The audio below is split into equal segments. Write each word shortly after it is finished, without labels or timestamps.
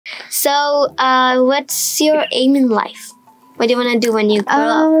So, what's your aim in life? What do you want to do when you grow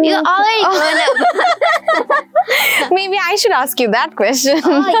up? You're already grown up. Maybe I should ask you that question.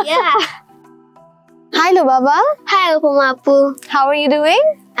 Oh, yeah. Hi, Lubaba. Hi, Upamapu. How are you doing?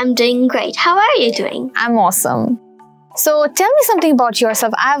 I'm doing great. How are you doing? I'm awesome. So tell me something about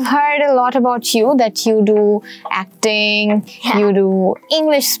yourself. I've heard a lot about you, that you do acting, you do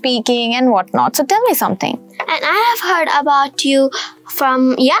English speaking and whatnot. So tell me something. And I have heard about you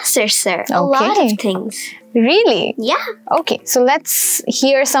from Yasser sir. A lot of things. Really? Yeah. Okay, so let's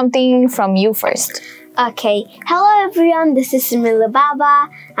hear something from you first. Okay. Hello everyone, this is Lubaba.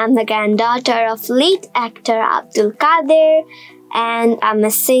 I'm the granddaughter of late actor Abdul Qadir, and I'm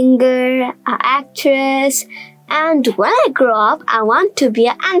a singer, an actress, and when I grow up, I want to be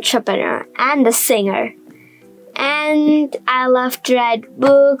an entrepreneur and a singer. And I love to write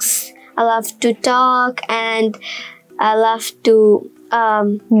books, I love to talk, and I love to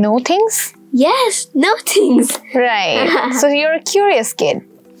know things? Yes, know things. Right. So you're a curious kid.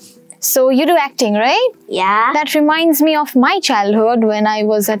 So you do acting, right? Yeah. That reminds me of my childhood when I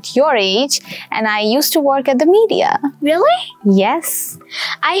was at your age and I used to work at the media. Really? Yes.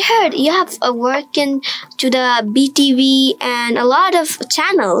 I heard you have a work in to the BTV and a lot of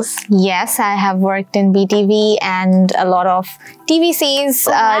channels. Yes, I have worked in BTV and a lot of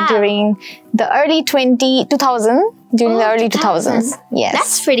TVCs during the early 2000s. During the early 2000s. Yes.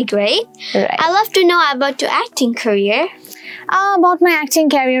 That's pretty great. Right. I'd love to know about your acting career. About my acting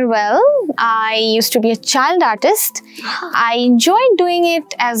career, well, I used to be a child artist. I enjoyed doing it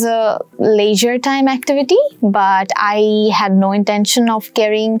as a leisure time activity, but I had no intention of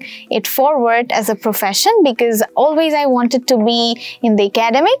carrying it forward as a profession because always I wanted to be in the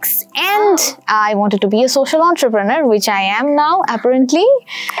academics and I wanted to be a social entrepreneur, which I am now, apparently.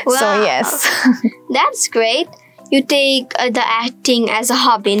 Wow. So, yes. That's great. You take the acting as a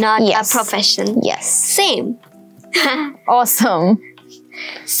hobby, not a profession. Yes. Same. Awesome.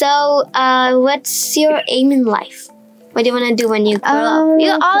 So, what's your aim in life? What do you want to do when you grow up?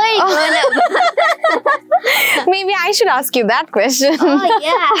 You're already grown up. Maybe I should ask you that question. Oh,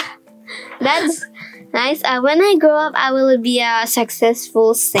 yeah. That's nice. When I grow up, I will be a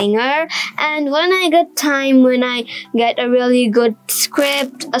successful singer. And when I get time, when I get a really good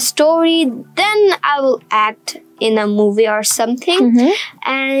script, a story, then I will act in a movie or something.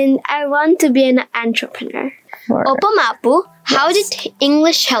 And I want to be an entrepreneur. Opamapu, how did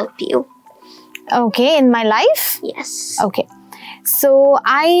English help you? Okay, in my life? Yes. Okay. So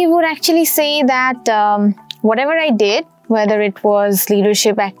I would actually say that whatever I did, whether it was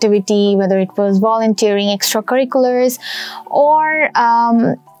leadership activity, whether it was volunteering, extracurriculars, or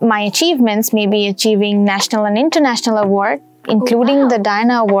my achievements, maybe achieving national and international award, including the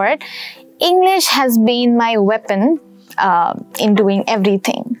Diana Award, English has been my weapon in doing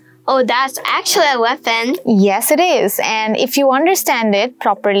everything. Oh, that's actually a weapon. Yes, it is. And if you understand it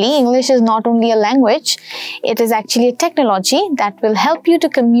properly, English is not only a language, it is actually a technology that will help you to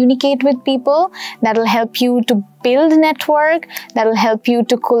communicate with people, that will help you to build a network, that will help you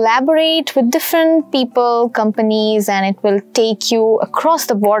to collaborate with different people, companies, and it will take you across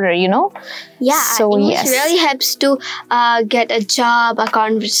the border, you know? Yeah, so English really helps to get a job, a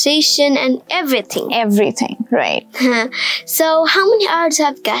conversation, and everything. Everything, right. So, how many awards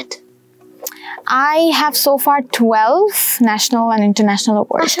have you got? I have so far 12 national and international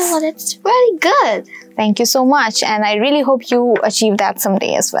awards. Mashallah, that's very good. Thank you so much. And I really hope you achieve that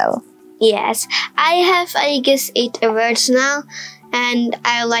someday as well. Yes, I have, I guess, 8 awards now. And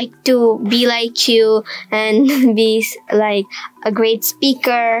I like to be like you and be like a great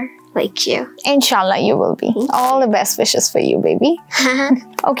speaker like you. Inshallah, you will be. All the best wishes for you, baby.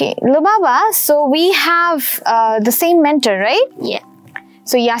 Okay, Lubaba, so we have the same mentor, right? Yeah.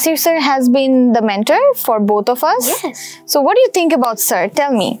 So Yasir sir has been the mentor for both of us? Yes. So what do you think about sir?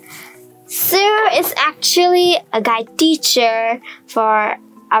 Tell me. Sir is actually a guide teacher for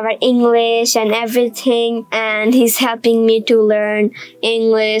our English and everything, and he's helping me to learn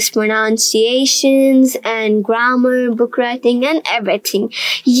English pronunciations and grammar, book writing, and everything.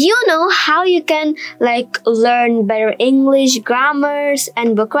 You know how you can like learn better English, grammars,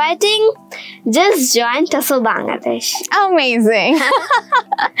 and book writing? Just join TESOL Bangladesh. Amazing.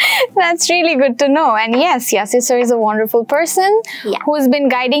 That's really good to know. And yes, Yasir sir is a wonderful person who has been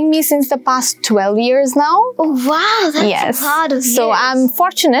guiding me since the past 12 years now. Oh, wow, that's a lot of years. So I'm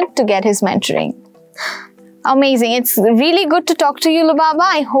fortunate to get his mentoring. Amazing. It's really good to talk to you, Lubaba.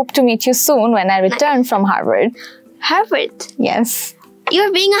 I hope to meet you soon when I return from Harvard. Harvard? Yes.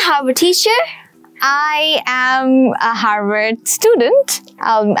 You're being a Harvard teacher? I am a Harvard student.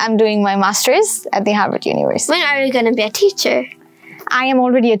 I'm doing my master's at the Harvard University. When are you going to be a teacher? I am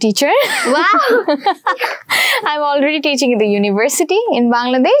already a teacher. Wow! I'm already teaching at the university in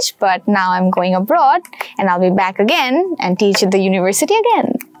Bangladesh, but now I'm going abroad and I'll be back again and teach at the university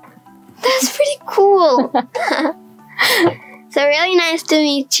again. That's pretty cool. So really nice to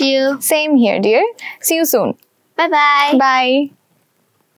meet you. Same here, dear. See you soon. Bye-bye. Bye.